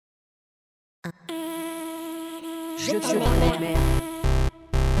Je t'aime.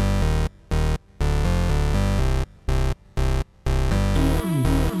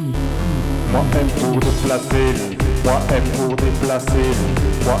 Moi aime pour déplacer, moi aime pour déplacer,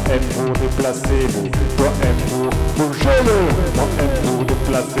 moi aime pour déplacer, toi aime pour bouger-le. Moi aime pour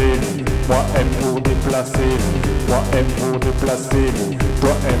déplacer, moi aime pour déplacer, moi aime pour déplacer,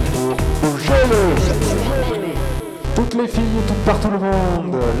 toi aime pour bouger-le. Toutes les filles et tout partout le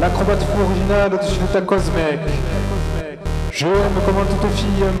monde, l'acrobate fou original au-dessus de ta cosmec. Je aime comment toutes les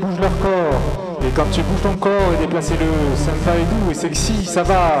filles bougent leur corps. Et quand tu bouges ton corps et déplacez-le, sympa et doux et sexy, ça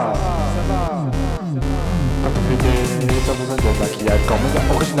va. Quand tu fais t'as besoin de maquillage, quand même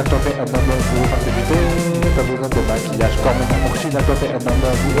original, toi fais un homme pour activité. T'as besoin de maquillage, quand même original, toi fais un homme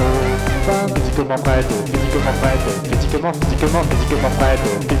pour physiquement prête, physiquement prête, physiquement prête, physiquement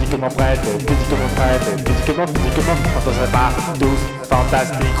prête, physiquement prête, physiquement, quand on se prépare, tous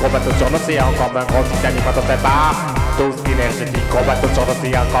fantastiques, gros bateau sur l'océan, comme un gros Titanic, quand on se prépare. Tous énergétiques, gros bateau sur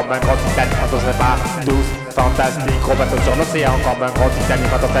l'océan, comme un gros Titanic, quand on se prépare. Tous fantastiques, gros bateau sur l'océan, comme un gros Titanic,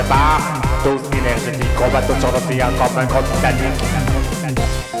 quand on se prépare. Tous énergétiques, gros bateau sur l'océan, comme un gros Titanic.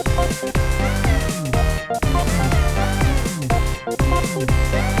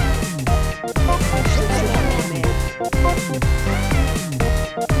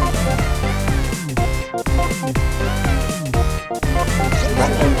 Moi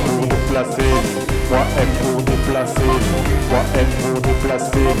aime pour déplacer, moi aime pour déplacer, moi aime pour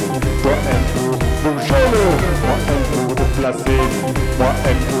déplacer, toi aime pour bouger-le. Moi aime pour déplacer, moi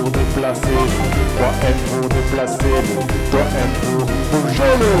aime pour déplacer, moi aime pour déplacer, toi aime pour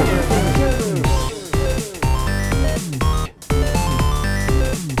bouger-le.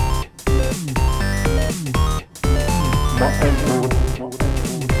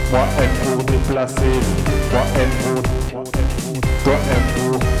 Moi aime pour déplacer, moi aime pour, toi aime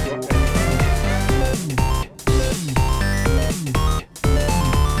pour.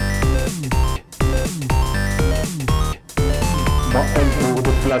 Moi aime pour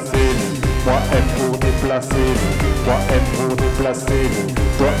déplacer, moi aime pour déplacer, moi aime pour déplacer,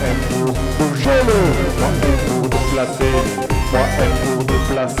 toi aime pour bouger-le. Moi aime pour déplacer, moi aime pour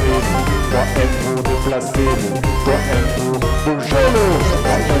déplacer, moi aime pour déplacer, toi aime pour bouger-le.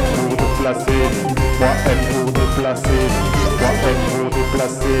 Moi aime pour déplacer, moi aime pour déplacer, moi aime pour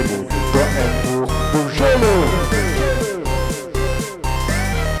déplacer, toi aime pour bouger-le.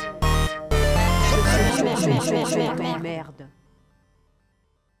 Merde.